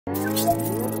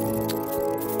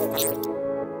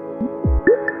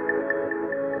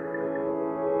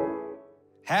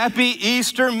Happy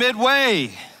Easter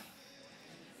Midway.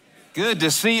 Good to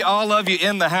see all of you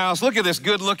in the house. Look at this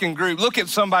good-looking group. Look at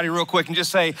somebody real quick and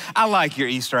just say, I like your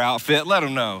Easter outfit. Let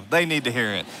them know. They need to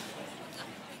hear it.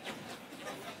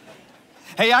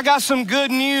 Hey, I got some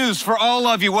good news for all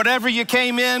of you. Whatever you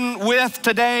came in with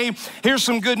today, here's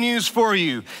some good news for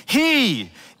you.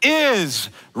 He is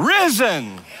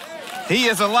risen. He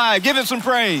is alive. Give him some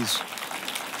praise.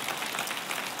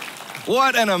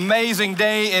 What an amazing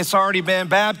day it's already been,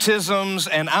 baptisms,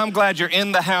 and I'm glad you're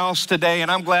in the house today, and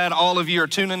I'm glad all of you are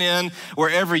tuning in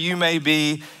wherever you may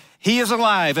be. He is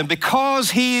alive, and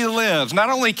because he lives, not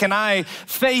only can I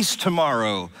face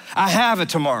tomorrow, I have a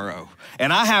tomorrow,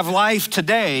 and I have life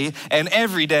today and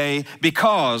every day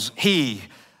because he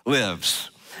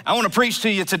lives. I want to preach to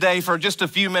you today for just a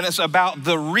few minutes about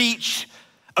the reach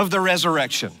of the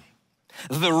resurrection.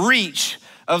 The reach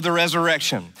of the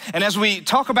resurrection. And as we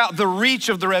talk about the reach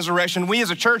of the resurrection, we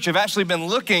as a church have actually been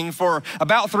looking for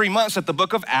about 3 months at the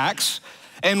book of Acts,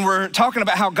 and we're talking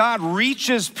about how God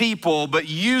reaches people but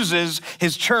uses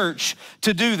his church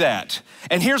to do that.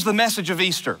 And here's the message of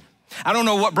Easter. I don't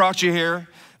know what brought you here.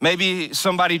 Maybe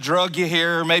somebody drug you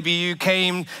here. Maybe you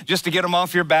came just to get them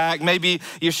off your back. Maybe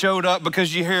you showed up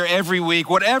because you're here every week.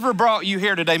 Whatever brought you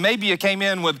here today, maybe you came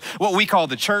in with what we call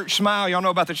the church smile. Y'all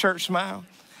know about the church smile?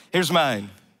 Here's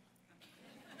mine.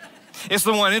 It's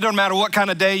the one, it doesn't matter what kind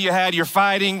of day you had, you're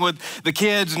fighting with the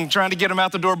kids and trying to get them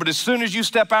out the door, but as soon as you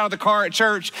step out of the car at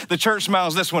church, the church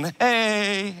smiles this one.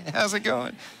 Hey, how's it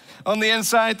going? On the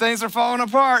inside, things are falling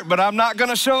apart, but I'm not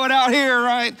gonna show it out here,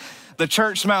 right? The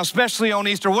church smile, especially on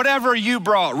Easter, whatever you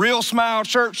brought, real smile,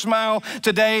 church smile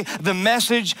today, the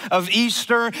message of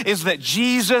Easter is that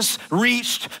Jesus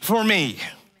reached for me.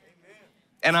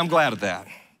 And I'm glad of that.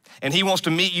 And he wants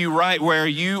to meet you right where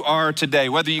you are today.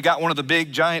 Whether you got one of the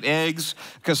big giant eggs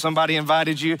because somebody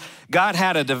invited you, God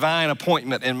had a divine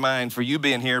appointment in mind for you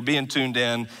being here, being tuned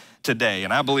in today.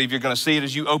 And I believe you're gonna see it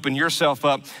as you open yourself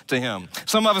up to him.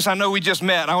 Some of us, I know we just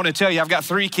met. I wanna tell you, I've got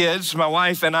 3 kids. My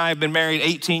wife and I have been married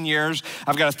 18 years.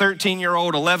 I've got a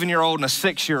 13-year-old, 11-year-old, and a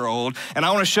 6-year-old. And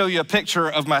I wanna show you a picture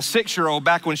of my 6-year-old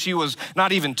back when she was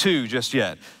not even 2 just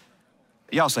yet.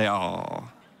 Y'all say, "Aw."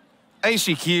 Ain't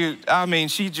she cute? I mean,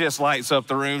 she just lights up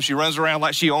the room. She runs around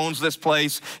like she owns this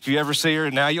place. If you ever see her,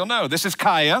 now you'll know. This is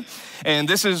Kaya, and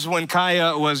this is when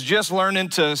Kaya was just learning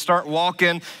to start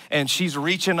walking, and she's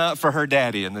reaching up for her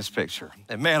daddy in this picture.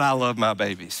 And man, I love my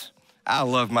babies. I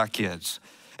love my kids.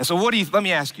 And so let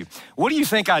me ask you, what do you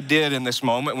think I did in this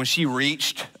moment when she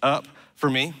reached up for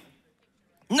me?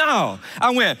 No, I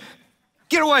went,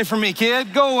 "Get away from me,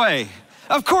 kid, go away."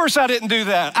 Of course I didn't do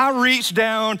that. I reached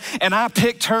down and I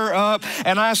picked her up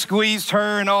and I squeezed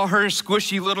her and all her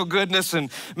squishy little goodness. And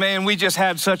man, we just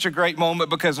had such a great moment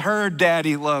because her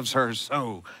daddy loves her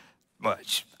so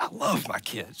much. I love my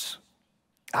kids.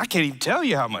 I can't even tell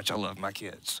you how much I love my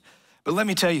kids. But let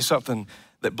me tell you something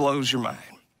that blows your mind.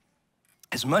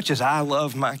 As much as I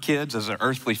love my kids as an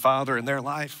earthly father in their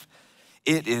life,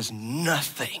 it is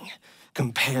nothing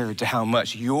compared to how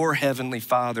much your heavenly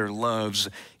Father loves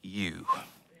you.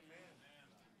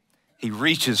 He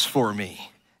reaches for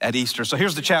me at Easter. So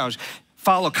here's the challenge.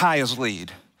 Follow Kaya's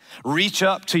lead. Reach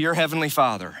up to your heavenly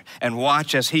Father and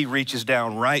watch as he reaches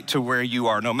down right to where you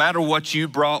are, no matter what you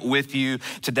brought with you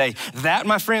today. That,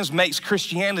 my friends, makes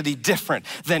Christianity different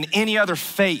than any other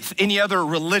faith, any other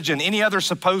religion, any other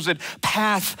supposed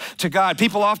path to God.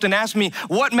 People often ask me,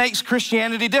 what makes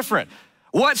Christianity different?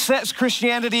 What sets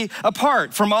Christianity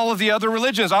apart from all of the other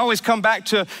religions? I always come back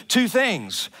to 2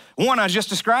 things. One, I just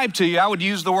described to you, I would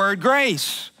use the word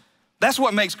grace. That's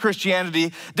what makes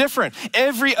Christianity different.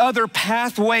 Every other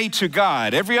pathway to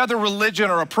God, every other religion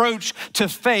or approach to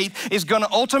faith is gonna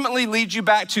ultimately lead you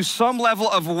back to some level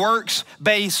of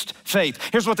works-based faith.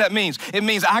 Here's what that means. It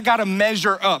means I gotta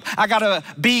measure up. I gotta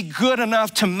be good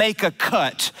enough to make a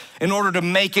cut in order to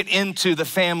make it into the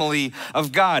family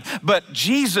of God. But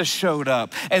Jesus showed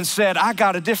up and said, I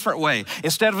got a different way.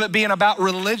 Instead of it being about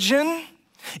religion,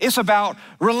 it's about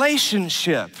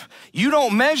relationship. You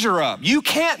don't measure up. You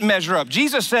can't measure up.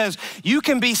 Jesus says you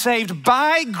can be saved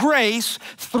by grace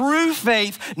through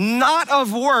faith, not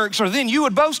of works, or then you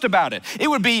would boast about it. It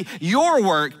would be your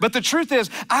work. But the truth is,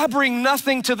 I bring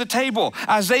nothing to the table.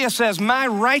 Isaiah says, my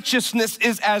righteousness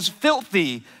is as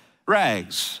filthy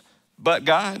rags. But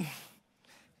God,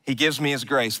 he gives me his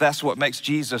grace. That's what makes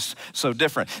Jesus so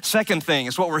different. Second thing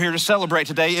is what we're here to celebrate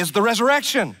today is the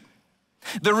resurrection.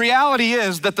 The reality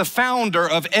is that the founder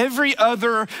of every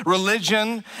other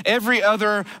religion, every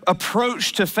other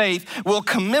approach to faith will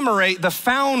commemorate the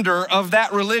founder of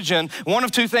that religion. One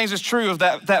of two things is true of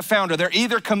that founder. They're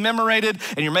either commemorated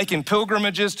and you're making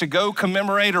pilgrimages to go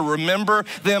commemorate or remember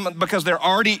them because they're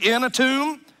already in a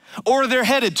tomb, or they're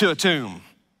headed to a tomb,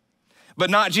 but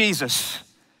not Jesus.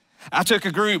 I took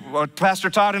a group, Pastor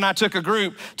Todd and I took a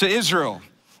group to Israel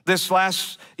this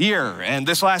last year, and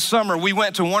this last summer we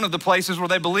went to one of the places where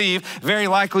they believe very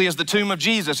likely is the tomb of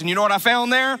Jesus. And you know what I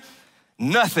found there?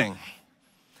 Nothing.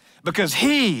 Because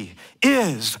he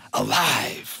is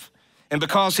alive. And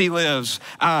because he lives,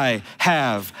 I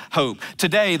have hope.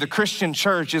 Today, the Christian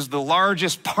church is the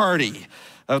largest party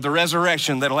of the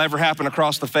resurrection that'll ever happen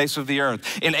across the face of the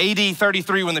earth. In AD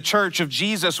 33, when the church of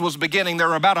Jesus was beginning, there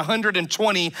were about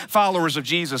 120 followers of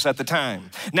Jesus at the time.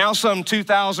 Now, some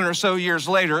 2,000 or so years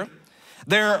later,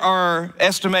 there are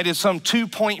estimated some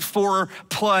 2.4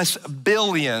 plus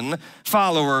billion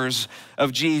followers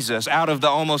of Jesus out of the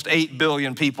almost 8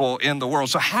 billion people in the world.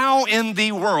 So how in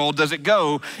the world does it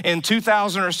go in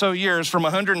 2,000 or so years from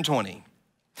 120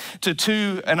 to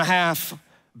 2.5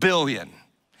 billion?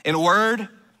 In a word,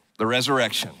 the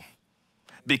resurrection.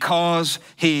 Because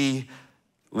he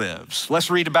lives. Let's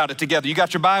read about it together. You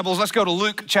got your Bibles? Let's go to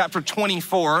Luke chapter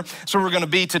 24. So we're going to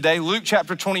be today, Luke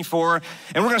chapter 24,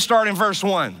 and we're going to start in verse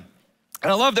 1.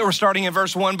 And I love that we're starting in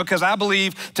verse 1 because I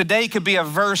believe today could be a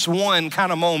verse 1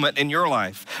 kind of moment in your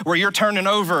life where you're turning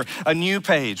over a new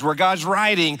page, where God's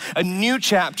writing a new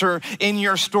chapter in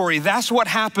your story. That's what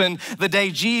happened the day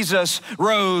Jesus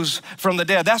rose from the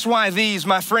dead. That's why these,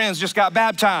 my friends, just got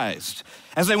baptized.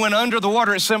 As they went under the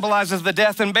water, it symbolizes the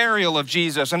death and burial of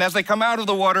Jesus. And as they come out of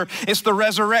the water, it's the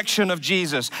resurrection of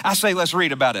Jesus. I say, let's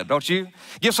read about it, don't you?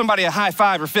 Give somebody a high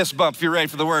five or fist bump if you're ready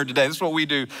for the word today. This is what we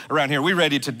do around here. We're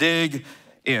ready to dig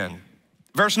in.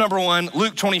 Verse number 1,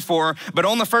 Luke 24, but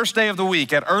on the first day of the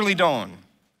week at early dawn,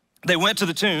 they went to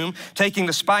the tomb, taking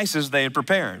the spices they had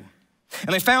prepared.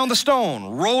 And they found the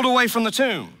stone rolled away from the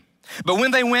tomb. But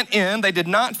when they went in, they did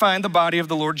not find the body of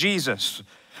the Lord Jesus.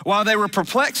 While they were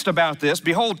perplexed about this,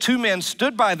 behold, 2 men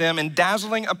stood by them in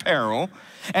dazzling apparel.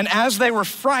 And as they were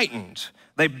frightened,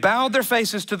 they bowed their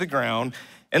faces to the ground.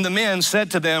 And the men said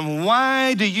to them,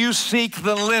 why do you seek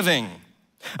the living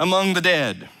among the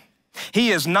dead?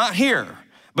 He is not here,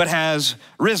 but has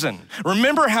risen.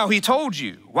 Remember how he told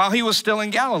you while he was still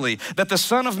in Galilee that the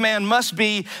Son of Man must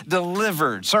be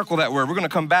delivered. Circle that word. We're going to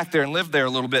come back there and live there a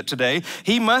little bit today.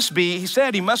 He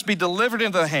said he must be delivered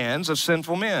into the hands of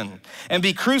sinful men and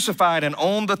be crucified and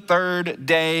on the third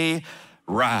day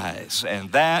rise.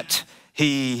 And that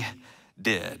he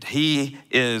did. He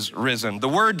is risen. The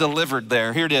word delivered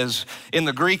there, here it is in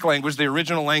the Greek language, the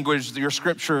original language your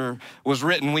scripture was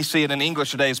written. We see it in English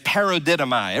today as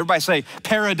paradidomai. Everybody say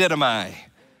paradidomai.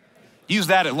 Use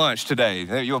that at lunch today.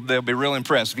 They'll be real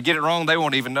impressed. If you get it wrong, they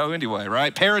won't even know anyway,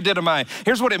 right? Paradidomai.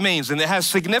 Here's what it means, and it has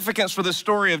significance for the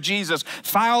story of Jesus.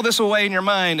 File this away in your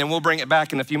mind, and we'll bring it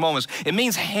back in a few moments. It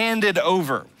means handed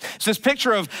over. It's this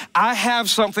picture of, I have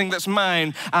something that's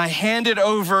mine. I hand it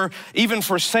over even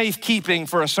for safekeeping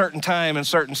for a certain time and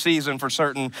certain season for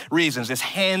certain reasons. It's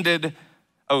handed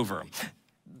over.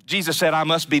 Jesus said, I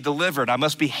must be delivered. I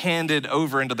must be handed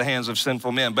over into the hands of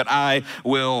sinful men, but I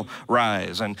will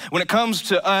rise. And when it comes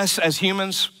to us as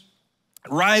humans,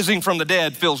 rising from the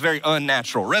dead feels very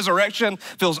unnatural. Resurrection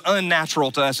feels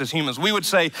unnatural to us as humans. We would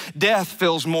say death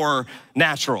feels more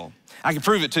natural. I can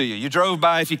prove it to you. You drove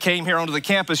by, if you came here onto the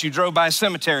campus, you drove by a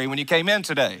cemetery when you came in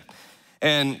today.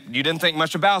 And you didn't think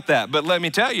much about that. But let me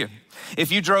tell you,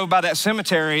 if you drove by that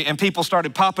cemetery and people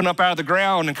started popping up out of the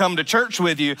ground and come to church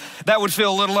with you, that would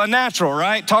feel a little unnatural,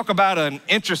 right? Talk about an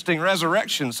interesting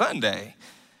resurrection Sunday.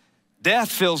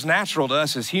 Death feels natural to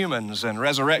us as humans and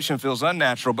resurrection feels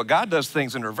unnatural, but God does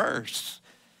things in reverse.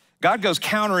 God goes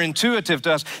counterintuitive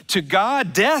to us. To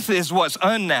God, death is what's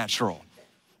unnatural,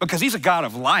 because he's a God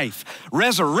of life.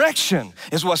 Resurrection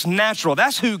is what's natural.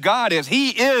 That's who God is. He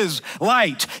is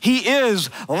light. He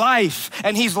is life,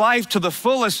 and he's life to the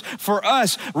fullest for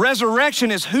us.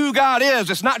 Resurrection is who God is.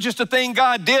 It's not just a thing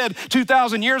God did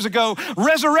 2,000 years ago.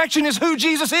 Resurrection is who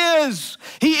Jesus is.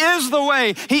 He is the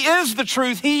way. He is the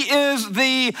truth. He is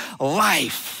the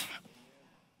life.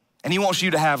 And he wants you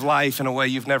to have life in a way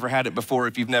you've never had it before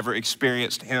if you've never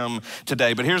experienced him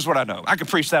today. But here's what I know. I could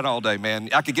preach that all day, man.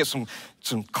 I could get some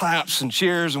claps and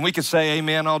cheers and we could say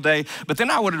amen all day. But then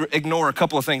I would ignore a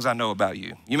couple of things I know about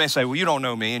you. You may say, well, you don't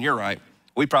know me, and you're right.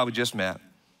 We probably just met.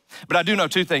 But I do know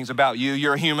 2 things about you.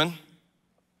 You're a human,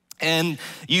 and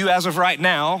you, as of right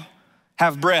now,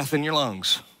 have breath in your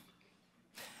lungs.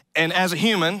 And as a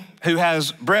human who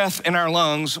has breath in our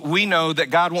lungs, we know that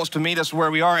God wants to meet us where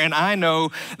we are. And I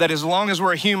know that as long as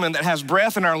we're a human that has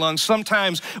breath in our lungs,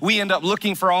 sometimes we end up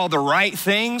looking for all the right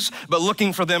things, but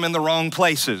looking for them in the wrong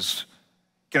places.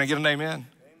 Can I get an amen? Amen.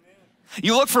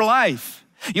 You look for life.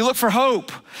 You look for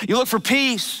hope. You look for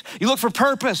peace. You look for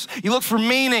purpose. You look for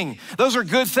meaning. Those are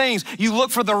good things. You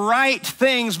look for the right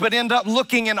things, but end up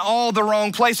looking in all the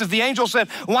wrong places. The angel said,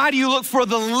 why do you look for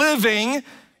the living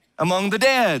among the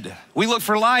dead? We look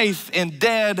for life in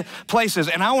dead places.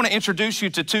 And I want to introduce you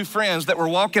to two friends that were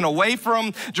walking away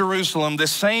from Jerusalem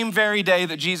this same very day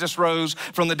that Jesus rose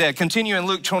from the dead. Continue in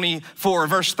Luke 24,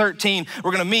 verse 13. We're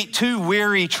going to meet two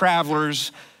weary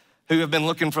travelers who have been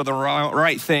looking for the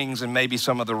right things and maybe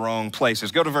some of the wrong places.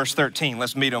 Go to verse 13.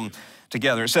 Let's meet them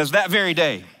together. It says, that very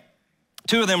day,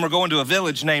 two of them were going to a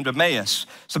village named Emmaus.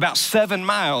 It's about 7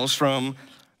 miles from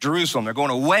Jerusalem. They're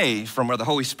going away from where the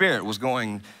Holy Spirit was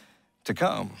going to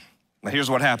come. Now here's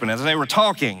what happened. As they were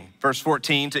talking, verse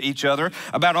 14, to each other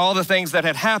about all the things that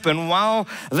had happened, while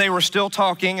they were still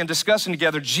talking and discussing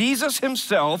together, Jesus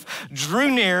himself drew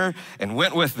near and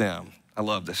went with them. I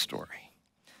love this story.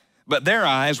 But their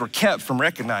eyes were kept from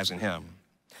recognizing him.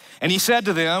 And he said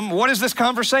to them, what is this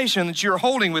conversation that you're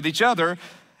holding with each other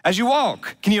as you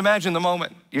walk? Can you imagine the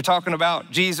moment? You're talking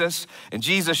about Jesus, and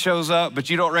Jesus shows up, but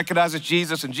you don't recognize it's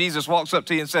Jesus, and Jesus walks up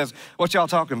to you and says, what y'all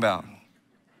talking about?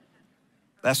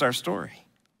 That's our story.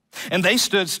 And they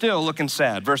stood still looking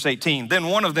sad. Verse 18, then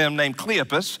one of them named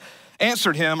Cleopas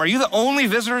answered him, are you the only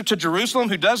visitor to Jerusalem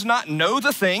who does not know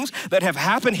the things that have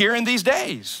happened here in these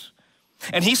days?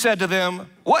 And he said to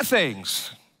them, what things?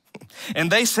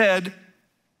 And they said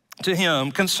to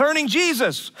him, concerning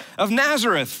Jesus of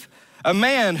Nazareth, a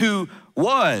man who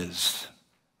was,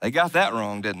 they got that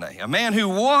wrong, didn't they? A man who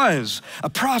was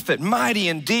a prophet, mighty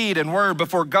in deed and word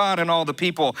before God and all the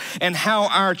people, and how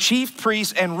our chief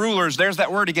priests and rulers, there's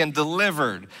that word again,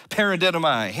 delivered,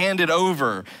 paradidomai, handed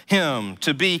over him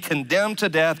to be condemned to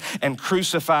death and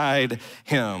crucified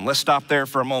him. Let's stop there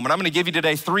for a moment. I'm gonna give you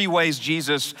today 3 ways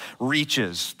Jesus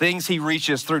reaches, things he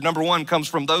reaches through. Number 1 comes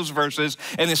from those verses,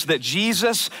 and it's that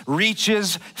Jesus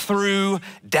reaches through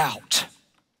doubt.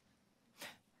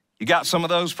 You got some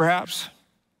of those perhaps?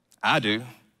 I do.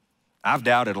 I've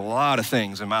doubted a lot of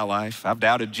things in my life. I've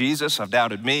doubted Jesus, I've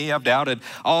doubted me, I've doubted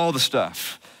all the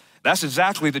stuff. That's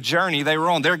exactly the journey they were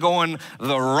on. They're going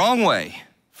the wrong way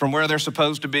from where they're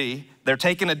supposed to be. They're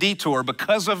taking a detour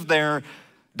because of their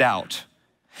doubt.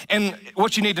 And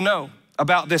what you need to know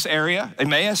about this area,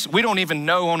 Emmaus, we don't even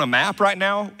know on a map right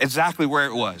now exactly where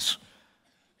it was.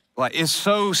 Like, it's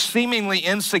so seemingly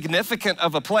insignificant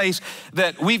of a place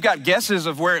that we've got guesses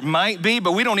of where it might be,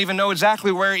 but we don't even know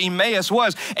exactly where Emmaus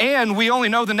was. And we only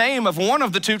know the name of one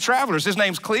of the two travelers. His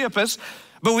name's Cleopas,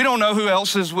 but we don't know who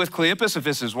else is with Cleopas, if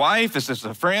it's his wife, if it's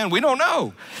a friend, we don't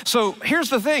know. So here's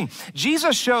the thing.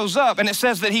 Jesus shows up and it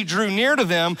says that he drew near to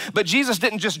them, but Jesus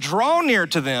didn't just draw near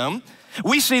to them.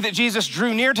 We see that Jesus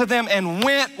drew near to them and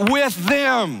went with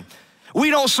them. We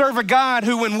don't serve a God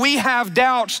who, when we have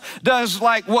doubts, does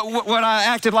like what I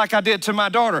acted like I did to my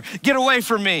daughter. Get away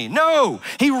from me. No,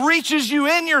 he reaches you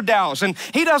in your doubts, and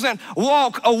he doesn't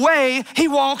walk away, he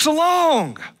walks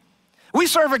along. We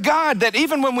serve a God that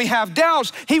even when we have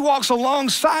doubts, he walks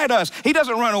alongside us. He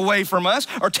doesn't run away from us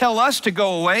or tell us to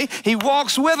go away. He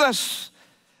walks with us.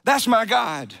 That's my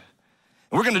God.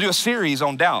 We're gonna do a series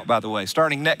on doubt, by the way,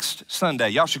 starting next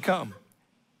Sunday. Y'all should come.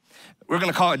 We're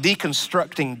gonna call it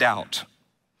Deconstructing Doubt,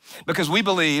 because we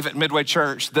believe at Midway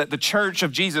Church that the church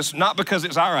of Jesus, not because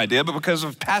it's our idea, but because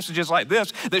of passages like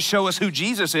this that show us who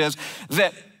Jesus is,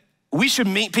 that we should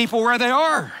meet people where they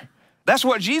are. That's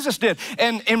what Jesus did,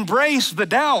 and embrace the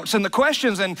doubts and the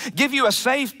questions and give you a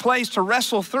safe place to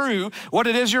wrestle through what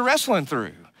it is you're wrestling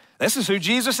through. This is who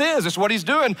Jesus is. It's what he's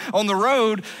doing on the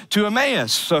road to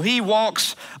Emmaus. So he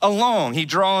walks along, he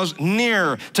draws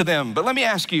near to them. But let me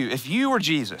ask you, if you were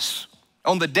Jesus,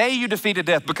 on the day you defeated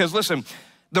death, because listen,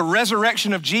 the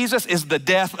resurrection of Jesus is the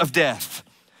death of death.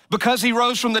 Because he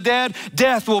rose from the dead,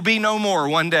 death will be no more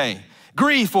one day.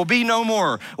 Grief will be no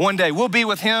more one day. We'll be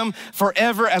with him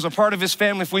forever as a part of his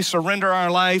family if we surrender our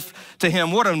life to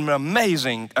him. What an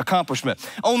amazing accomplishment.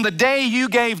 On the day you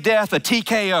gave death a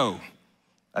TKO,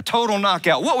 a total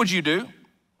knockout, what would you do?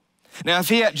 Now,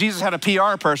 if Jesus had a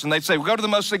PR person, they'd say, well, go to the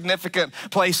most significant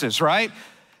places, right?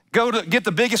 Go to get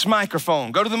the biggest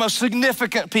microphone. Go to the most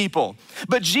significant people.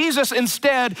 But Jesus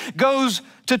instead goes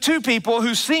to two people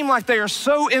who seem like they are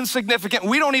so insignificant.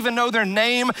 We don't even know their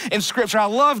name in Scripture. I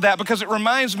love that because it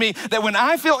reminds me that when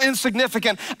I feel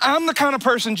insignificant, I'm the kind of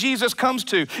person Jesus comes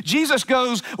to. Jesus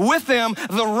goes with them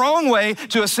the wrong way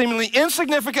to a seemingly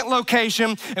insignificant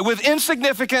location with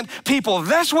insignificant people.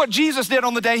 That's what Jesus did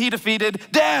on the day he defeated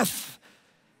death.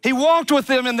 He walked with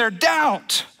them in their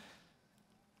doubt.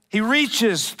 He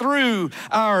reaches through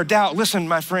our doubt. Listen,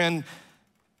 my friend,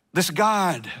 this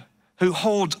God who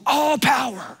holds all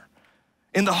power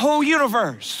in the whole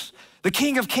universe, the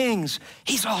King of Kings,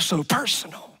 he's also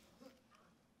personal.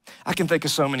 I can think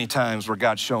of so many times where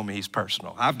God showed me he's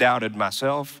personal. I've doubted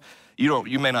myself.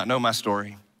 You may not know my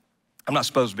story. I'm not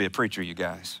supposed to be a preacher, you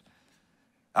guys.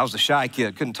 I was a shy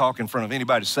kid, couldn't talk in front of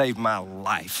anybody to save my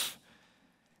life.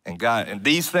 And God, and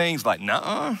these things like,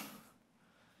 nuh-uh.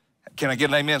 Can I get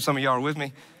an amen? Some of y'all are with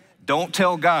me. Don't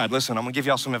tell God, listen, I'm gonna give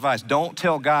y'all some advice. Don't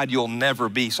tell God you'll never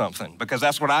be something, because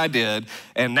that's what I did,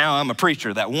 and now I'm a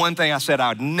preacher. That one thing I said I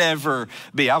would never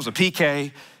be. I was a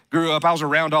PK, grew up, I was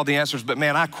around all the answers, but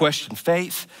man, I questioned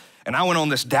faith, and I went on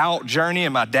this doubt journey,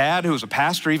 and my dad, who was a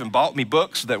pastor, even bought me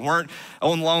books that weren't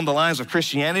along the lines of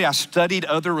Christianity. I studied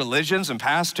other religions and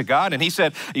passed to God, and he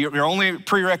said, your only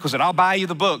prerequisite, I'll buy you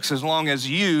the books as long as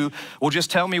you will just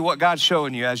tell me what God's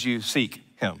showing you as you seek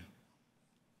him.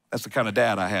 That's the kind of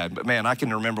dad I had. But man, I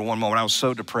can remember one moment I was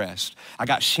so depressed. I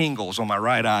got shingles on my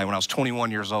right eye when I was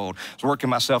 21 years old. I was working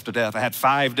myself to death. I had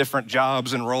 5 different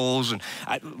jobs and roles. And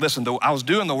I was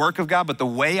doing the work of God, but the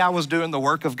way I was doing the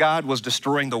work of God was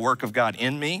destroying the work of God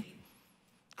in me.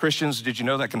 Christians, did you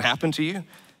know that can happen to you?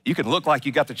 You can look like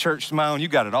you got the church smile and you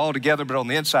got it all together, but on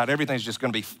the inside, everything's just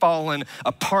gonna be falling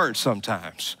apart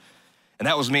sometimes. And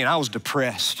that was me, and I was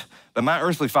depressed. But my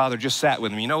earthly father just sat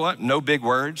with me. You know what? No big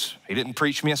words. He didn't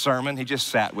preach me a sermon. He just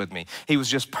sat with me. He was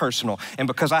just personal. And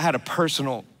because I had a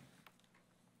personal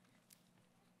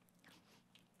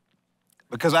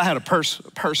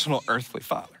earthly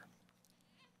father,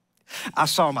 I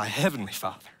saw my heavenly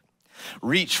Father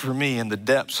reach for me in the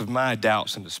depths of my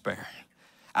doubts and despair.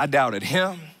 I doubted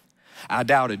him. I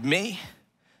doubted me.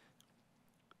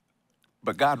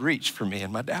 But God reached for me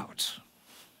in my doubts.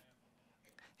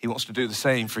 He wants to do the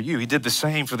same for you. He did the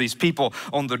same for these people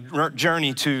on the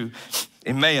journey to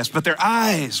Emmaus, but their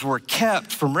eyes were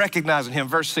kept from recognizing him.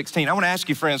 Verse 16, I want to ask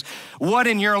you, friends, what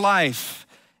in your life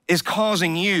is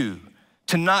causing you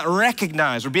to not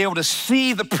recognize or be able to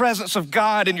see the presence of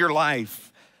God in your life?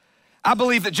 I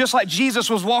believe that just like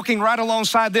Jesus was walking right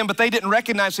alongside them, but they didn't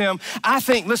recognize him, I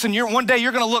think, listen, one day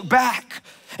you're gonna look back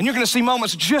and you're gonna see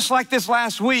moments just like this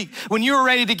last week when you were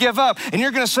ready to give up, and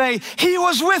you're gonna say, he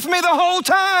was with me the whole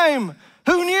time.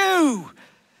 Who knew?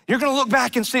 You're gonna look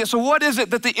back and see it. So what is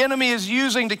it that the enemy is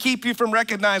using to keep you from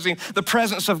recognizing the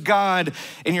presence of God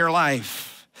in your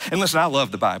life? And listen, I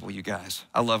love the Bible, you guys.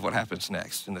 I love what happens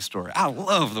next in the story. I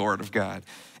love the Word of God.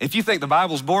 If you think the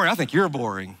Bible's boring, I think you're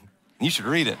boring. You should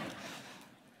read it.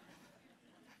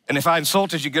 And if I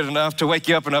insulted you good enough to wake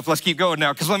you up enough, let's keep going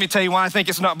now, because let me tell you why I think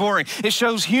it's not boring. It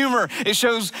shows humor, it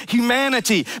shows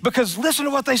humanity, because listen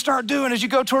to what they start doing as you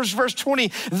go towards verse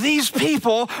 20. These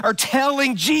people are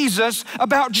telling Jesus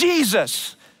about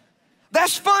Jesus.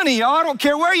 That's funny, y'all. I don't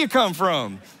care where you come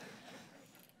from.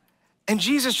 And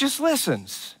Jesus just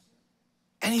listens,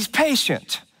 and he's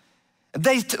patient.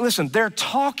 Listen, they're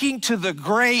talking to the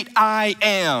great I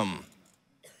am.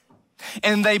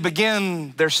 And they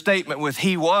begin their statement with,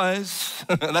 he was.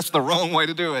 That's the wrong way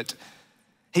to do it.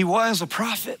 He was a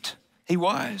prophet. He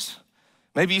was.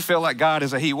 Maybe you feel like God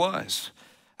is a he was.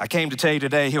 I came to tell you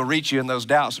today, he'll reach you in those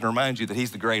doubts and remind you that he's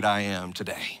the great I am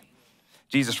today.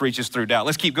 Jesus reaches through doubt.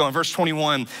 Let's keep going. Verse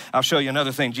 21, I'll show you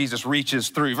another thing Jesus reaches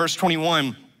through. Verse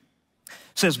 21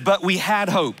 says, but we had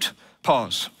hoped.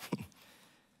 Pause.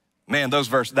 Man,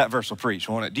 that verse will preach,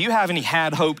 won't it? Do you have any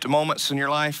had hoped moments in your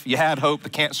life? You had hope the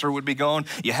cancer would be gone.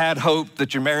 You had hope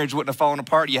that your marriage wouldn't have fallen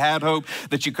apart. You had hope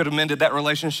that you could have mended that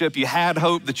relationship. You had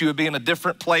hope that you would be in a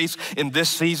different place in this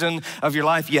season of your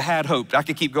life. You had hope. I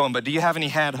could keep going, but do you have any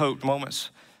had hoped moments?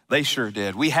 They sure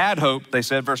did. We had hope, they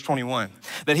said, verse 21,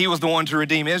 that he was the one to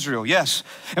redeem Israel. Yes.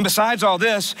 And besides all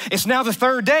this, it's now the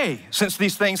 3rd day since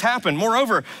these things happened.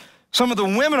 Moreover, some of the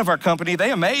women of our company,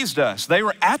 they amazed us. They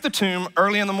were at the tomb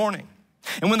early in the morning.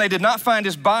 And when they did not find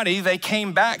his body, they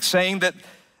came back saying that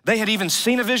they had even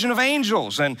seen a vision of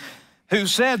angels and who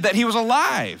said that he was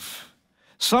alive.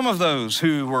 Some of those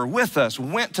who were with us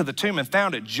went to the tomb and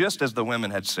found it just as the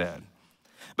women had said.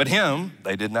 But him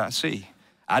they did not see.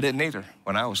 I didn't either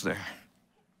when I was there.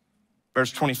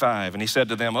 Verse 25, and he said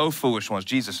to them, "O foolish ones,"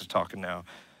 Jesus is talking now,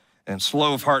 "and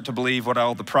slow of heart to believe what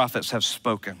all the prophets have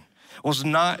spoken. Was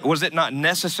it not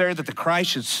necessary that the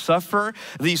Christ should suffer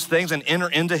these things and enter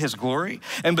into his glory?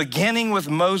 And beginning with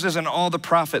Moses and all the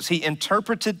prophets, he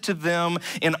interpreted to them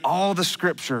in all the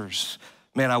scriptures.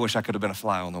 Man, I wish I could have been a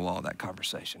fly on the wall of that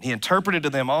conversation. He interpreted to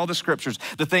them all the scriptures,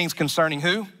 the things concerning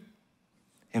who?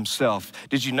 Himself.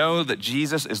 Did you know that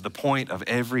Jesus is the point of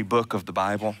every book of the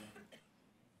Bible?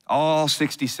 All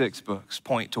 66 books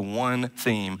point to one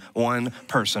theme, one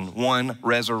person, one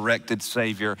resurrected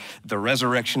Savior, the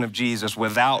resurrection of Jesus,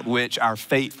 without which our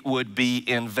faith would be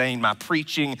in vain. My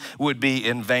preaching would be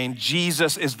in vain.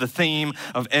 Jesus is the theme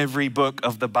of every book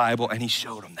of the Bible, and he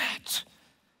showed them that.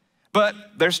 But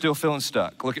they're still feeling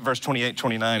stuck. Look at verse 28,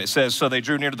 29. It says, so they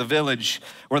drew near to the village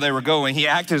where they were going. He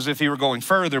acted as if he were going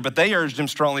further, but they urged him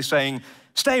strongly, saying,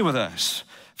 stay with us,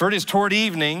 for it is toward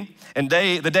evening, and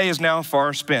the day is now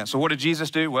far spent. So what did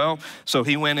Jesus do? Well, so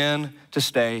he went in to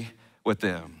stay with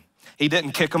them. He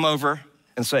didn't kick them over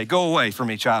and say, go away from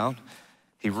me, child.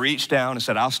 He reached down and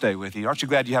said, I'll stay with you. Aren't you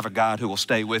glad you have a God who will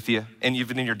stay with you, and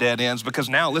even in your dead ends? Because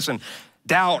now, listen,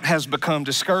 doubt has become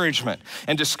discouragement,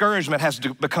 and discouragement has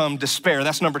become despair.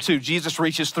 That's number two. Jesus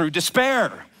reaches through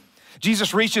despair.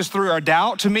 Jesus reaches through our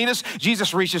doubt to meet us.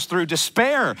 Jesus reaches through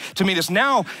despair to meet us.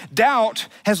 Now, doubt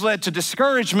has led to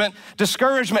discouragement.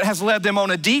 Discouragement has led them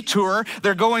on a detour.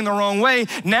 They're going the wrong way.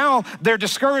 Now, their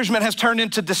discouragement has turned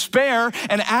into despair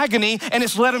and agony, and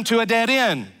it's led them to a dead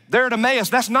end. They're at Emmaus.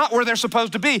 That's not where they're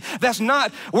supposed to be. That's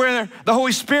not where the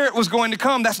Holy Spirit was going to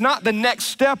come. That's not the next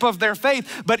step of their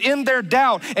faith. But in their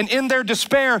doubt and in their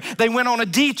despair, they went on a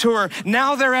detour.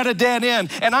 Now they're at a dead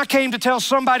end. And I came to tell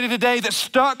somebody today that's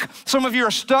stuck. Some of you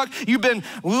are stuck. You've been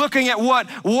looking at what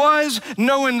was,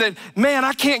 knowing that, man,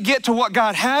 I can't get to what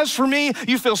God has for me.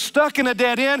 You feel stuck in a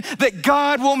dead end, that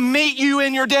God will meet you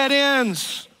in your dead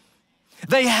ends.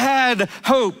 They had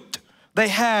hope. They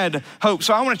had hope.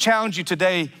 So I want to challenge you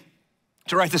today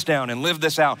to write this down and live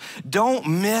this out. Don't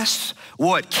miss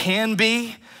what can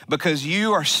be because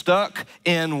you are stuck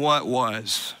in what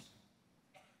was.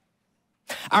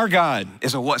 Our God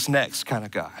is a what's next kind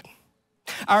of God.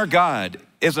 Our God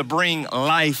is a bring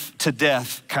life to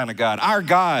death kind of God. Our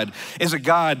God is a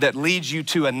God that leads you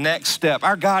to a next step.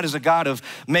 Our God is a God of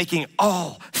making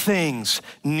all things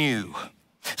new.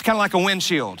 It's kind of like a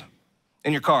windshield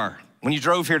in your car. When you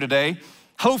drove here today,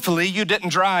 hopefully you didn't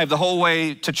drive the whole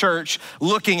way to church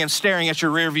looking and staring at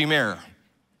your rearview mirror.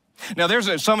 Now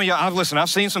there's some of you, I've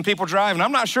seen some people drive and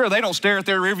I'm not sure they don't stare at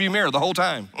their rearview mirror the whole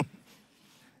time.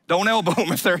 Don't elbow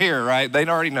them if they're here, right? They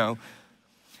already know.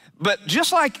 But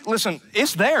just like, listen,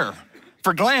 it's there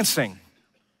for glancing.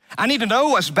 I need to know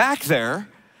what's back there,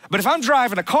 but if I'm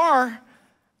driving a car,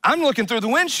 I'm looking through the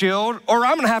windshield or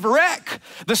I'm gonna have a wreck.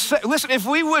 Listen, if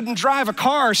we wouldn't drive a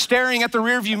car staring at the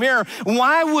rearview mirror,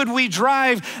 why would we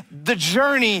drive the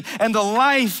journey and the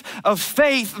life of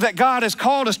faith that God has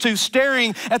called us to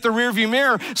staring at the rearview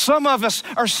mirror? Some of us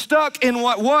are stuck in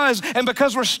what was, and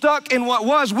because we're stuck in what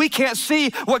was, we can't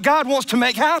see what God wants to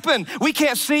make happen. We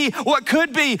can't see what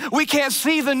could be. We can't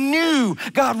see the new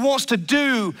God wants to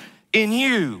do in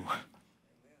you.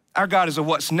 Our God is a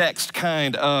what's next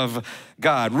kind of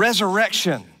God.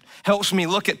 Resurrection helps me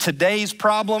look at today's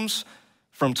problems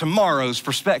from tomorrow's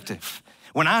perspective.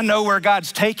 When I know where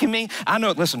God's taking me, I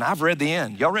know, listen, I've read the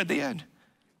end. Y'all read the end?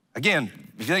 Again,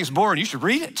 if you think it's boring, you should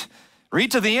read it.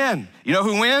 Read to the end. You know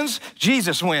who wins?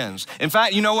 Jesus wins. In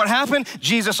fact, you know what happened?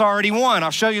 Jesus already won.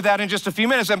 I'll show you that in just a few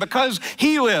minutes. And because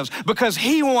he lives, because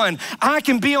he won, I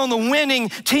can be on the winning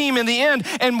team in the end.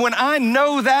 And when I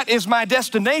know that is my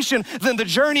destination, then the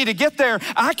journey to get there,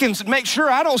 I can make sure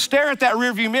I don't stare at that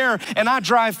rearview mirror and I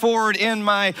drive forward in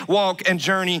my walk and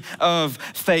journey of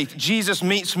faith. Jesus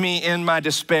meets me in my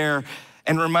despair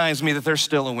and reminds me that there's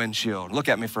still a windshield. Look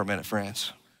at me for a minute,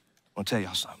 friends. I'll tell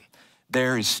y'all something.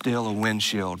 There is still a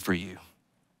windshield for you.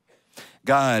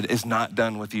 God is not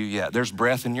done with you yet. There's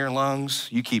breath in your lungs.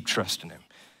 You keep trusting him.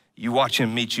 You watch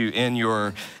him meet you in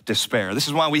your despair. This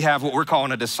is why we have what we're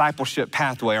calling a discipleship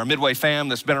pathway. Our Midway fam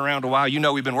that's been around a while, you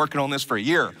know we've been working on this for a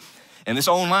year. And it's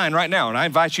online right now, and I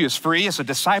invite you, it's free. It's a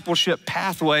discipleship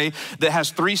pathway that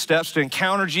has 3 steps to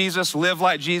encounter Jesus, live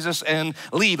like Jesus, and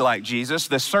lead like Jesus.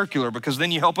 That's circular because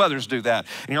then you help others do that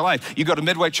in your life. You go to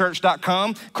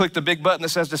midwaychurch.com, click the big button that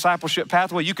says discipleship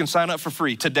pathway. You can sign up for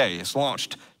free today. It's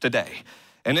launched today.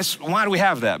 And why do we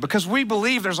have that? Because we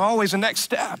believe there's always a next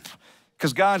step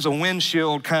because God's a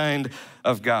windshield kind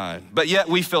of God. But yet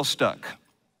we feel stuck.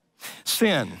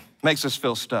 Sin makes us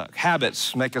feel stuck.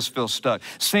 Habits make us feel stuck.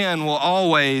 Sin will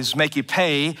always make you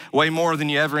pay way more than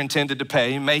you ever intended to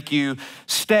pay, make you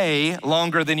stay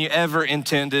longer than you ever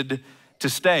intended to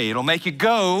stay. It'll make you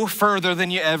go further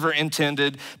than you ever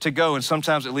intended to go. And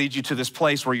sometimes it leads you to this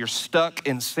place where you're stuck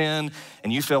in sin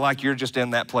and you feel like you're just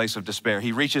in that place of despair.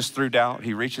 He reaches through doubt.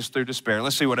 He reaches through despair.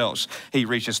 Let's see what else he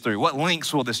reaches through. What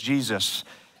lengths will this Jesus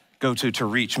go to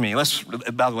reach me?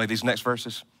 By the way, these next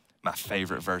verses, my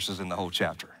favorite verses in the whole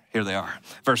chapter. Here they are.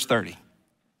 Verse 30.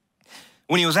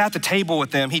 When he was at the table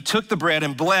with them, he took the bread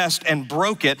and blessed and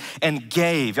broke it and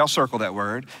gave, y'all circle that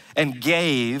word, and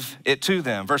gave it to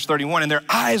them. Verse 31, and their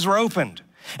eyes were opened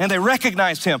and they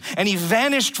recognized him and he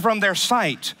vanished from their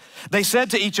sight. They said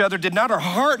to each other, did not our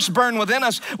hearts burn within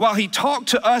us while he talked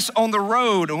to us on the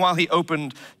road and while he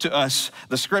opened to us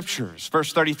the scriptures?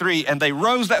 Verse 33, and they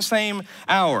rose that same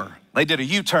hour. They did a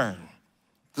U-turn.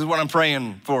 This is what I'm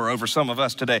praying for over some of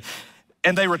us today.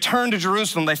 And they returned to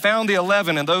Jerusalem. They found the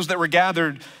 11 and those that were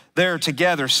gathered there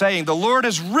together, saying, the Lord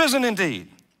has risen indeed,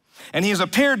 and he has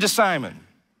appeared to Simon.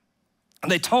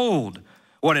 And they told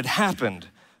what had happened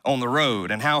on the road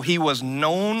and how he was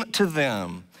known to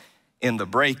them in the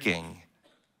breaking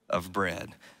of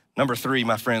bread. Number 3,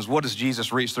 my friends, what does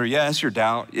Jesus reach through? Yes, your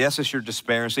doubt. Yes, it's your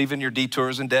despair. It's even your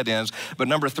detours and dead ends. But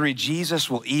number 3, Jesus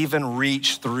will even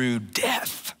reach through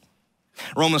death.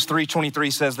 Romans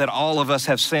 3:23 says that all of us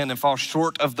have sinned and fall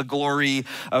short of the glory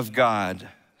of God.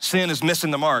 Sin is missing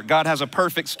the mark. God has a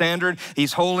perfect standard.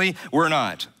 He's holy. We're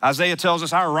not. Isaiah tells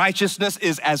us our righteousness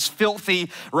is as filthy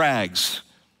rags.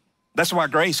 That's why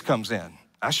grace comes in.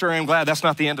 I sure am glad that's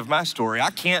not the end of my story.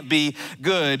 I can't be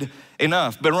good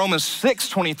enough. But Romans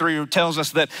 6:23 tells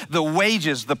us that the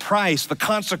wages, the price, the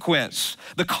consequence,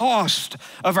 the cost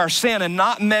of our sin and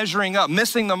not measuring up,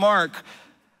 missing the mark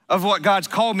of what God's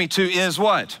called me to is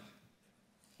what?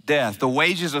 Death. The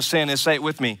wages of sin is, say it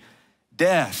with me,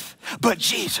 death. But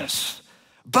Jesus,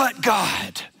 but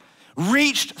God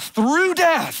reached through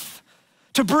death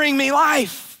to bring me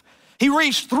life. He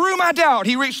reached through my doubt.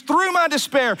 He reached through my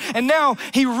despair. And now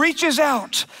he reaches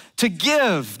out to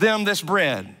give them this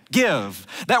bread. Give.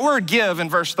 That word give in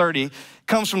verse 30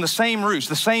 comes from the same roots,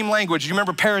 the same language. You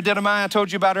remember paradidomai I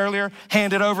told you about earlier?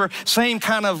 Hand it over, same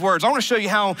kind of words. I want to show you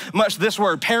how much this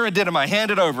word, paradidomai,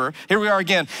 hand it over, here we are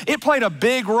again. It played a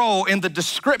big role in the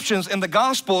descriptions in the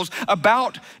Gospels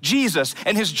about Jesus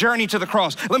and his journey to the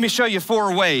cross. Let me show you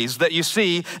 4 ways that you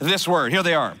see this word. Here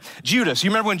they are. Judas,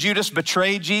 you remember when Judas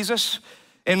betrayed Jesus?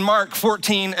 In Mark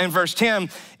 14 and verse 10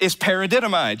 is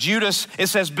paradidomai. Judas, it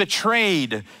says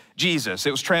betrayed Jesus.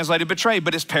 It was translated betrayed,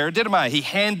 but it's paradidomai. He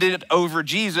handed over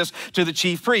Jesus to the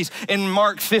chief priest. In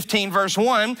Mark 15 verse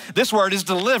 1, this word is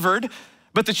delivered,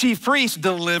 but the chief priest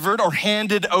delivered or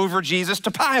handed over Jesus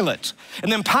to Pilate.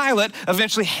 And then Pilate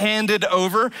eventually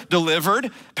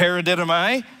delivered,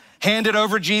 paradidomai, handed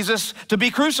over Jesus to be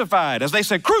crucified. As they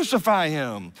said, crucify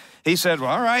him. He said,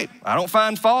 well, all right, I don't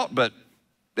find fault, but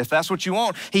if that's what you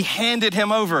want, he handed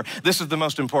him over. This is the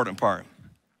most important part.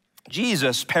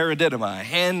 Jesus, paradidomai,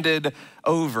 handed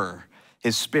over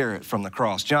his spirit from the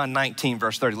cross. John 19,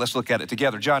 verse 30, let's look at it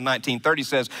together. John 19:30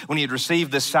 says, when he had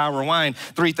received this sour wine,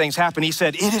 3 things happened. He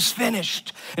said, it is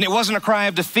finished. And it wasn't a cry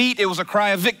of defeat, it was a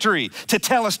cry of victory.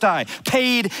 Tetelestai,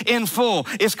 paid in full,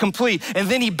 is complete. And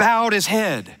then he bowed his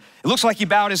head. It looks like he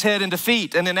bowed his head in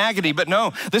defeat and in agony, but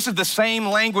no, this is the same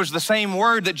language, the same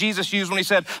word that Jesus used when he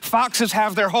said, foxes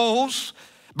have their holes,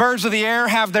 birds of the air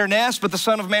have their nests, but the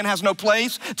Son of Man has no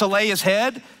place to lay his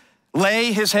head.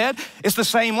 It's the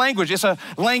same language. It's a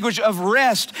language of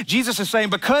rest. Jesus is saying,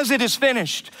 because it is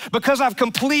finished, because I've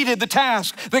completed the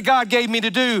task that God gave me to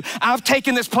do, I've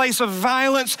taken this place of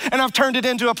violence and I've turned it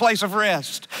into a place of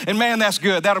rest. And man, that's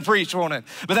good. That'll preach, won't it?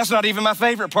 But that's not even my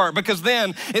favorite part, because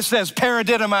then it says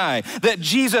paradidomai, that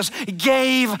Jesus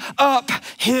gave up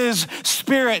his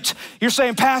spirit. You're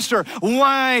saying, Pastor,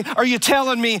 why are you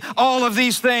telling me all of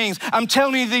these things? I'm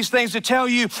telling you these things to tell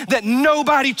you that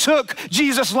nobody took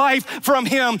Jesus' life from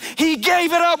him. He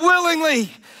gave it up willingly.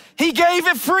 He gave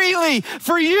it freely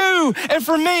for you and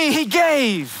for me. He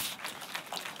gave.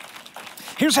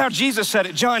 Here's how Jesus said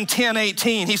it, John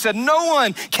 10:18. He said, no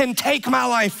one can take my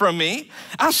life from me.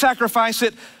 I sacrifice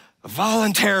it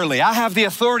voluntarily. I have the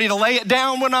authority to lay it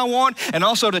down when I want and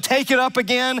also to take it up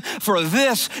again, for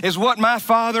this is what my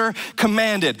Father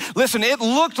commanded. Listen, it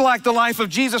looked like the life of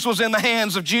Jesus was in the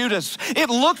hands of Judas.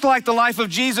 It looked like the life of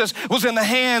Jesus was in the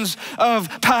hands of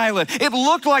Pilate. It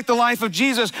looked like the life of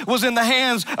Jesus was in the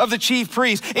hands of the chief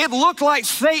priest. It looked like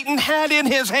Satan had in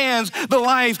his hands the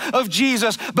life of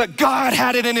Jesus, but God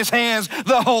had it in his hands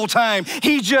the whole time.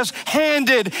 He just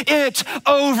handed it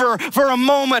over for a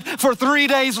moment. For 3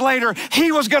 days later, later,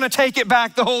 he was gonna take it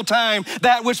back the whole time,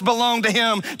 that which belonged to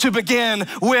him to begin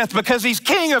with, because he's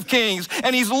King of Kings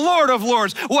and he's Lord of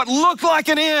Lords. What looked like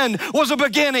an end was a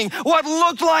beginning. What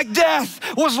looked like death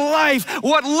was life.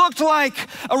 What looked like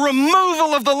a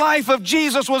removal of the life of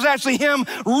Jesus was actually him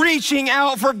reaching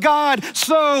out, for God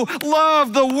so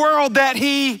loved the world that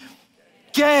he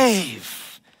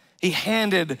gave. He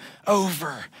handed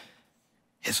over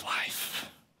his life.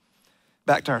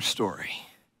 Back to our story.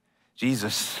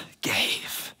 Jesus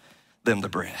gave them the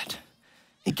bread.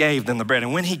 He gave them the bread.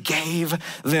 And when he gave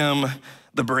them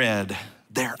the bread,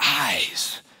 their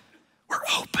eyes were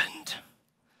opened.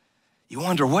 You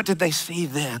wonder, what did they see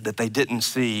then that they didn't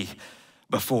see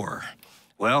before?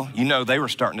 Well, you know, they were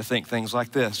starting to think things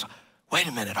like this. Wait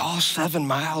a minute, all 7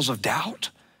 miles of doubt?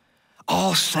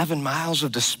 All 7 miles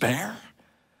of despair?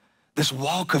 This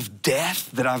walk of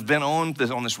death that I've been on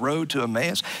this road to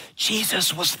Emmaus?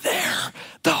 Jesus was there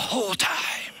the whole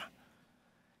time.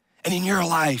 And in your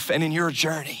life and in your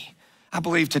journey, I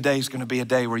believe today's gonna be a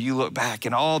day where you look back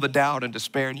and all the doubt and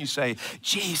despair and you say,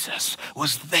 Jesus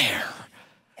was there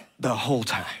the whole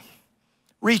time,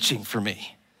 reaching for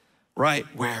me right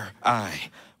where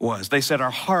I was. They said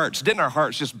didn't our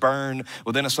hearts just burn?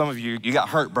 Well, then some of you got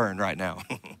heartburn right now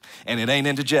and it ain't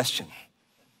indigestion.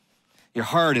 Your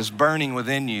heart is burning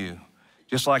within you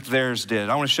just like theirs did.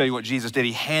 I wanna show you what Jesus did.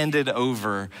 He handed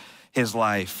over his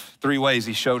life. 3 ways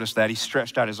he showed us that. He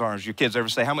stretched out his arms. Your kids ever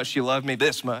say, how much do you love me?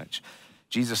 This much.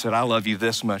 Jesus said, I love you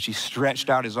this much. He stretched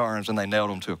out his arms and they nailed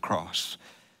him to a cross.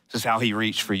 This is how he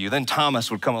reached for you. Then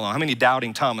Thomas would come along. How many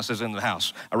doubting Thomases in the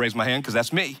house? I raise my hand because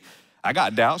that's me. I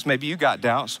got doubts. Maybe you got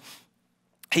doubts.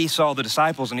 He saw the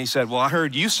disciples and he said, well, I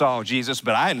heard you saw Jesus,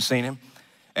 but I hadn't seen him.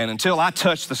 And until I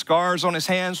touch the scars on his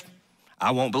hands,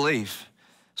 I won't believe.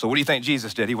 So what do you think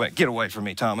Jesus did? He went, get away from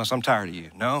me, Thomas. I'm tired of you.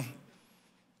 No.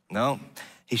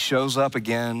 He shows up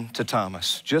again to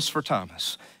Thomas, just for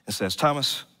Thomas, and says,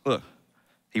 Thomas, look,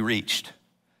 he reached,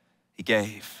 he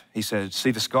gave. He said,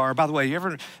 see the scar? By the way,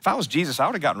 if I was Jesus, I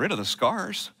would have gotten rid of the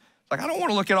scars. Like, I don't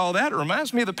want to look at all that. It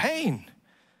reminds me of the pain.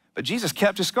 But Jesus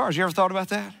kept his scars. You ever thought about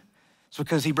that? It's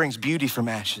because he brings beauty from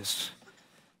ashes.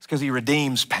 It's because he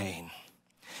redeems pain.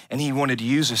 And he wanted to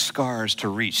use his scars to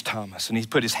reach Thomas. And he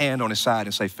put his hand on his side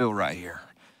and say, feel right here.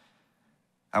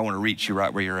 I want to reach you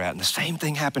right where you're at. And the same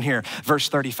thing happened here. Verse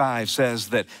 35 says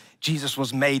that Jesus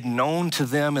was made known to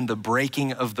them in the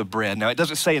breaking of the bread. Now, it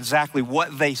doesn't say exactly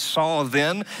what they saw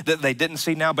then that they didn't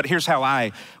see now, but here's how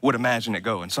I would imagine it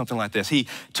going, something like this. He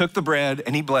took the bread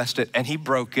and he blessed it and he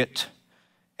broke it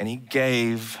and he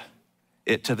gave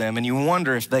it to them. And you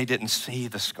wonder if they didn't see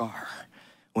the scar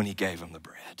when he gave them the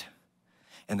bread.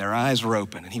 And their eyes were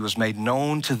open and he was made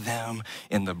known to them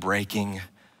in the breaking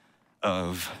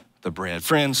of the bread.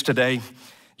 Friends, today,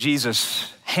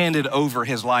 Jesus handed over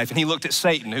his life and he looked at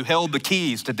Satan, who held the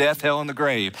keys to death, hell, and the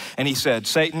grave. And he said,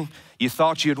 Satan, you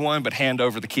thought you'd won, but hand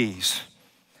over the keys.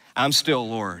 I'm still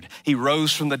Lord. He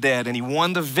rose from the dead and he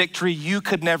won the victory you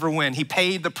could never win. He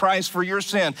paid the price for your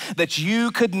sin that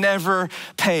you could never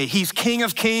pay. He's King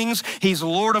of Kings. He's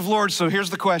Lord of Lords. So here's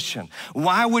the question.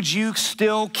 Why would you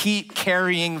still keep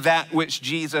carrying that which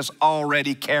Jesus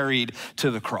already carried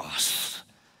to the cross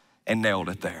and nailed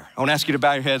it there? I want to ask you to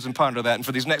bow your heads and ponder that. And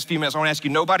for these next few minutes, I want to ask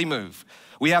you, nobody move.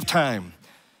 We have time.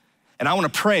 And I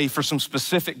want to pray for some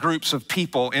specific groups of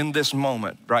people in this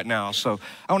moment right now. So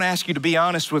I want to ask you to be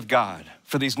honest with God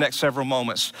for these next several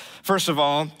moments. First of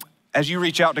all, as you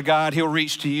reach out to God, he'll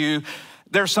reach to you.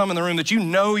 There's some in the room that you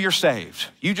know you're saved.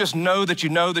 You just know that you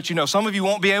know that you know. Some of you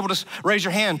won't be able to raise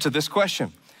your hand to this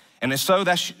question. And if so,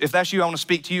 if that's you, I want to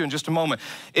speak to you in just a moment.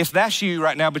 If that's you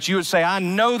right now, but you would say, I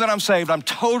know that I'm saved, I'm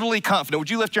totally confident.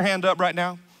 Would you lift your hand up right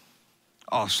now?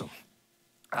 Awesome.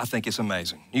 I think it's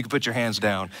amazing. You can put your hands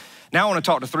down. Now I want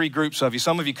to talk to 3 groups of you.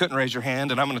 Some of you couldn't raise your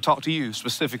hand, and I'm going to talk to you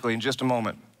specifically in just a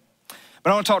moment.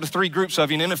 But I want to talk to 3 groups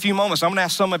of you, and in a few moments, I'm going to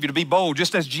ask some of you to be bold.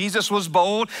 Just as Jesus was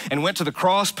bold and went to the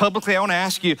cross publicly, I want to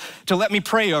ask you to let me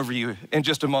pray over you in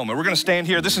just a moment. We're going to stand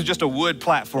here. This is just a wood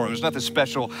platform. There's nothing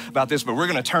special about this, but we're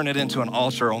going to turn it into an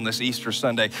altar on this Easter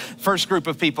Sunday. First group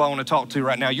of people I want to talk to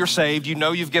right now. You're saved. You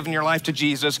know you've given your life to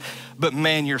Jesus, but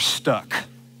man, you're stuck.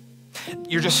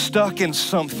 You're just stuck in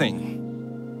something.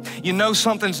 You know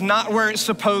something's not where it's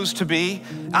supposed to be.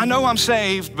 I know I'm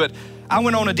saved, but I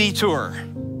went on a detour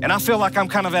and I feel like I'm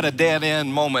kind of at a dead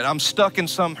end moment. I'm stuck in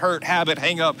some hurt, habit,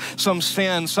 hang up, some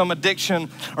sin, some addiction,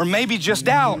 or maybe just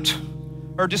doubt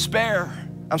or despair.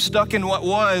 I'm stuck in what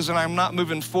was and I'm not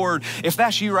moving forward. If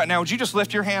that's you right now, would you just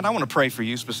lift your hand? I want to pray for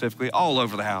you specifically all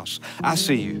over the house. I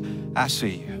see you. I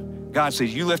see you. God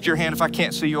sees you. Lift your hand if I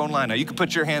can't see you online. Now, you can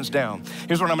put your hands down.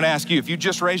 Here's what I'm gonna ask you. If you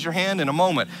just raise your hand in a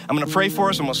moment, I'm gonna pray for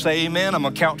us. I'm gonna say amen. I'm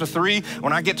gonna count to 3.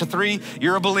 When I get to 3,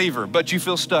 you're a believer, but you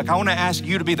feel stuck. I wanna ask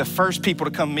you to be the first people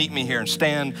to come meet me here and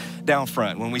stand down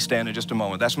front when we stand in just a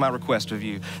moment. That's my request of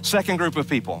you. Second group of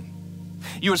people.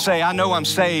 You would say, I know I'm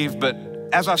saved, but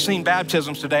as I've seen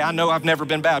baptisms today, I know I've never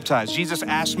been baptized. Jesus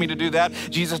asked me to do that.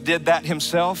 Jesus did that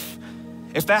himself.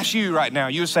 If that's you right now,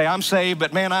 you would say, I'm saved,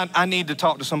 but man, I need to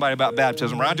talk to somebody about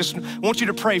baptism. Or I just want you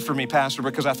to pray for me, Pastor,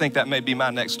 because I think that may be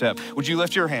my next step. Would you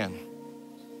lift your hand?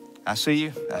 I see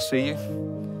you, I see you.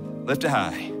 Lift it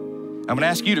high. I'm gonna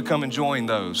ask you to come and join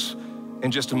those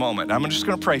in just a moment. I'm just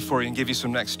gonna pray for you and give you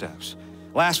some next steps.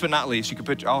 Last but not least, you can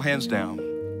put all hands down.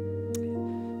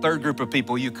 Third group of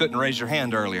people, you couldn't raise your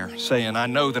hand earlier, saying, I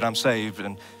know that I'm saved,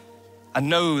 and I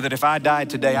know that if I died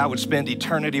today, I would spend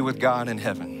eternity with God in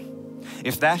heaven.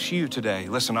 If that's you today,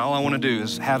 listen, all I wanna do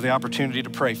is have the opportunity to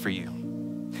pray for you.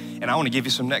 And I wanna give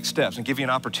you some next steps and give you an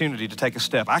opportunity to take a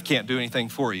step. I can't do anything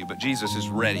for you, but Jesus is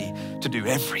ready to do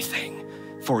everything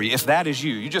for you. If that is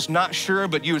you, you're just not sure,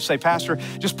 but you would say, Pastor,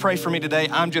 just pray for me today.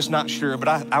 I'm just not sure, but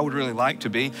I would really like to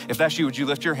be. If that's you, would you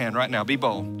lift your hand right now? Be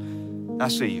bold. I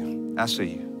see you, I see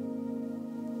you.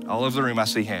 All over the room, I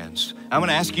see hands. I'm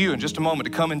gonna ask you in just a moment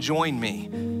to come and join me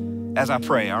as I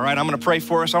pray, all right? I'm gonna pray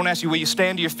for us. I wanna ask you, will you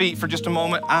stand to your feet for just a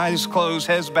moment, eyes closed,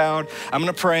 heads bowed. I'm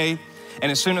gonna pray,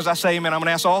 and as soon as I say amen, I'm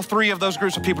gonna ask all 3 of those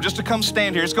groups of people just to come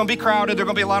stand here. It's gonna be crowded, there are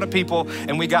gonna be a lot of people,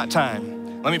 and we got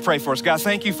time. Let me pray for us. God,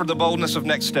 thank you for the boldness of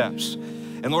next steps.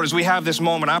 And Lord, as we have this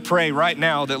moment, I pray right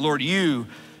now that, Lord, you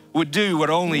would do what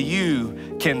only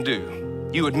you can do.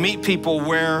 You would meet people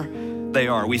where they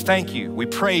are. We thank you, we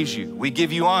praise you, we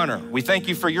give you honor. We thank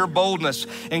you for your boldness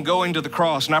in going to the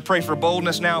cross. And I pray for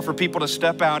boldness now for people to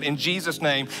step out in Jesus'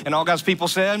 name. And all God's people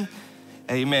said,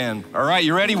 amen. All right,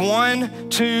 you ready? 1,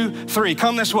 2, 3,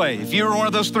 come this way. If you're one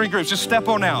of those 3 groups, just step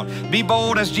on out. Be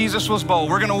bold as Jesus was bold.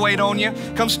 We're gonna wait on you.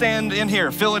 Come stand in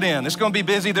here, fill it in. It's gonna be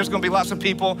busy, there's gonna be lots of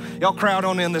people. Y'all crowd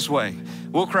on in this way.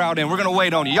 We'll crowd in, we're gonna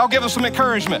wait on you. Y'all give us some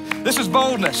encouragement. This is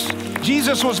boldness.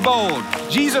 Jesus was bold.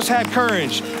 Jesus had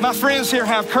courage. My friends here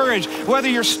have courage. Whether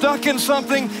you're stuck in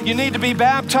something, you need to be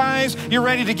baptized, you're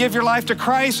ready to give your life to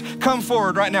Christ, come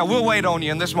forward right now. We'll wait on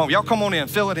you in this moment. Y'all come on in,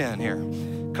 fill it in here.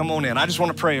 Come on in, I just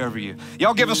wanna pray over you.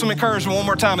 Y'all give us some encouragement one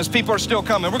more time as people are still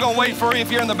coming. We're gonna wait for you if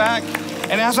you're in the back.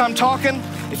 And as I'm talking,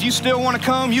 if you still wanna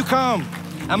come, you come.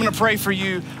 I'm gonna pray for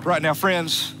you right now.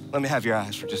 Friends, let me have your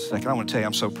eyes for just a second. I wanna tell you,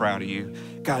 I'm so proud of you.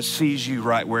 God sees you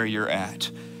right where you're at.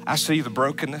 I see the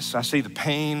brokenness, I see the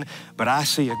pain, but I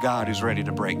see a God who's ready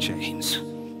to break chains.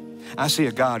 I see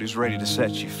a God who's ready to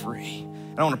set you free.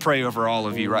 And I wanna pray over all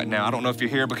of you right now. I don't know if you're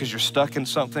here because you're stuck in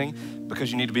something,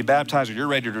 because you need to be baptized, or you're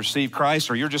ready to receive Christ,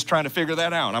 or you're just trying to figure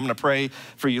that out. I'm gonna pray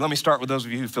for you. Let me start with those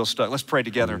of you who feel stuck. Let's pray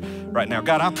together right now.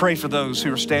 God, I pray for those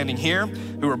who are standing here,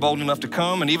 who are bold enough to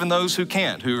come, and even those who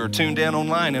can't, who are tuned in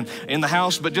online and in the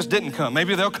house but just didn't come.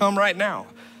 Maybe they'll come right now.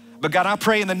 But God, I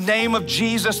pray in the name of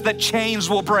Jesus that chains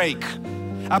will break.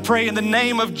 I pray in the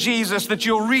name of Jesus that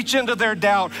you'll reach into their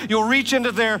doubt, you'll reach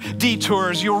into their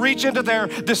detours, you'll reach into their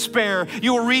despair,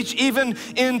 you'll reach even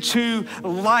into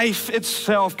life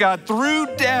itself, God, through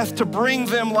death to bring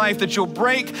them life, that you'll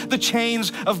break the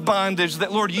chains of bondage,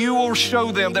 that Lord, you will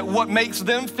show them that what makes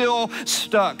them feel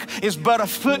stuck is but a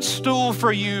footstool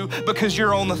for you because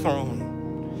you're on the throne.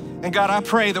 And God, I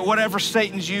pray that whatever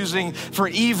Satan's using for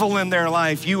evil in their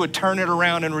life, you would turn it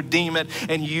around and redeem it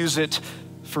and use it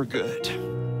for good.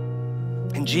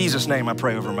 In Jesus' name, I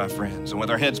pray over my friends. And with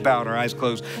our heads bowed, our eyes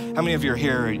closed, how many of you are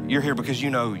here? You're here because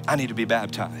you know I need to be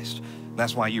baptized.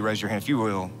 That's why you raise your hand. If you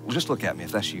will, just look at me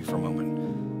if that's you for a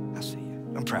moment. I see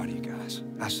you. I'm proud of you guys.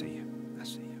 I see you. I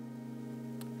see you.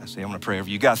 I see you. I'm gonna pray over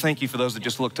you. God, thank you for those that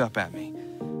just looked up at me.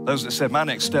 Those that said, my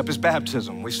next step is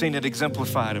baptism. We've seen it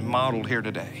exemplified and modeled here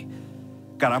today.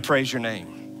 God, I praise your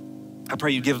name. I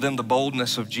pray you give them the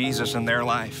boldness of Jesus in their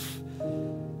life,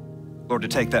 Lord, to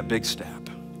take that big step.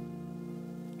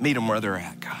 Meet them where they're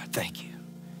at, God, thank you.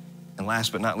 And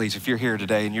last but not least, if you're here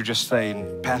today and you're just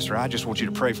saying, Pastor, I just want you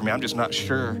to pray for me. I'm just not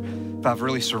sure if I've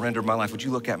really surrendered my life. Would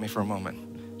you look at me for a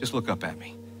moment? Just look up at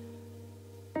me.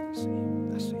 I see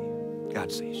you, I see you.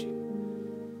 God sees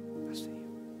you. I see you.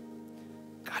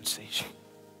 God sees you.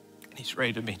 And he's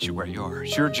ready to meet you where you are.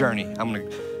 It's your journey. I'm gonna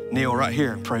kneel right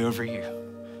here and pray over you.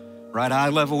 Right eye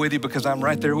level with you because I'm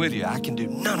right there with you. I can do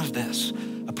none of this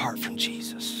apart from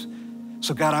Jesus.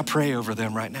 So God, I pray over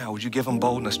them right now. Would you give them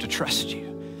boldness to trust you?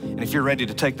 And if you're ready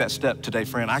to take that step today,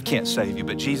 friend, I can't save you,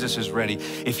 but Jesus is ready.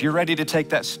 If you're ready to take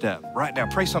that step right now,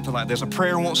 pray something like this. A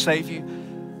prayer won't save you,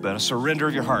 but a surrender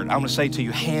of your heart. I want to say to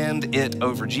you, hand it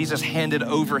over. Jesus handed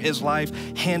over his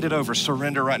life. Hand it over.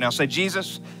 Surrender right now. Say,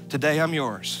 Jesus, today I'm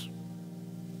yours.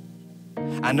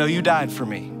 I know you died for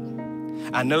me.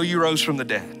 I know you rose from the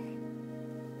dead.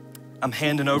 I'm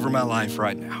handing over my life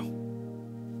right now.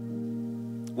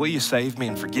 Will you save me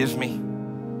and forgive me?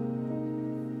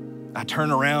 I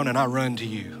turn around and I run to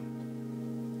you.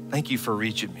 Thank you for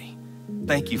reaching me.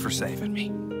 Thank you for saving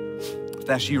me. If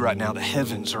that's you right now, the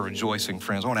heavens are rejoicing,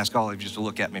 friends. I want to ask all of you just to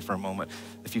look at me for a moment.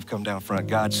 If you've come down front,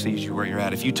 God sees you where you're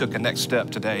at. If you took a next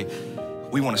step today,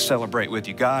 we want to celebrate with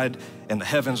you. God and the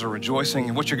heavens are rejoicing.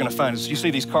 And what you're going to find is, you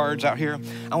see these cards out here?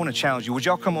 I want to challenge you. Would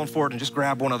y'all come on forward and just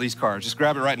grab one of these cards? Just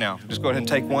grab it right now. Just go ahead and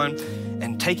take one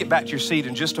and take it back to your seat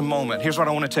in just a moment. Here's what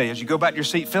I want to tell you. As you go back to your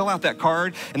seat, fill out that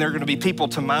card, and there are going to be people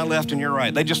to my left and your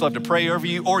right. They just love to pray over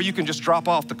you, or you can just drop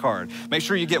off the card. Make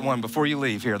sure you get one before you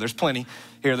leave. Here, there's plenty.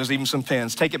 Here, there's even some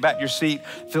pens. Take it back to your seat,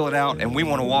 fill it out, and we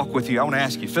want to walk with you. I want to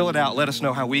ask you, fill it out. Let us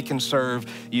know how we can serve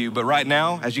you. But right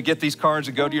now, as you get these cards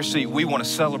and go to your seat, we want to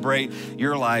celebrate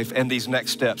your life and these next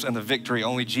steps and the victory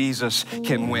only Jesus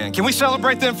can win. Can we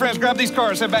celebrate them, friends? Grab these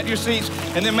cards, head back to your seats,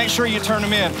 and then make sure you turn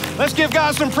them in. Let's give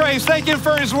God some praise. Thank Him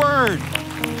for His word.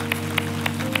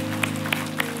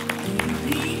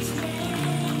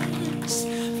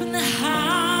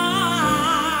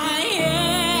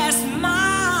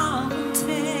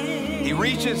 He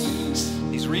reaches,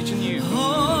 He's reaching you.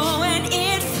 Oh, and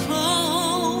it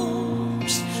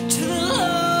flows to the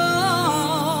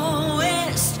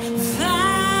lowest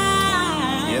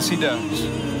valley. Yes, He does.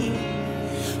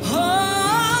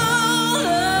 Oh,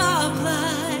 the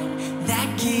blood that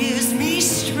gives me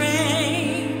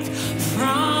strength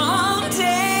from day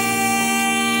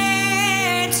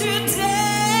to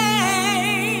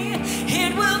day.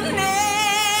 It will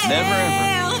never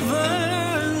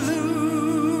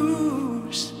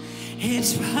lose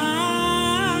its power.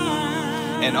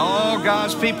 And all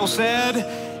God's people said,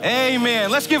 amen.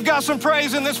 Let's give God some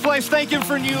praise in this place. Thank Him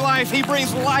for new life. He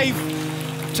brings life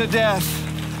to death.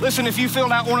 Listen, if you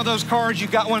filled out one of those cards, you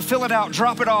got one, fill it out,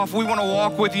 drop it off. We want to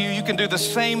walk with you. You can do the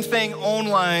same thing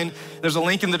online. There's a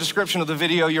link in the description of the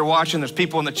video you're watching. There's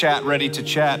people in the chat ready to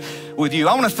chat with you.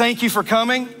 I want to thank you for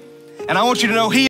coming, and I want you to know He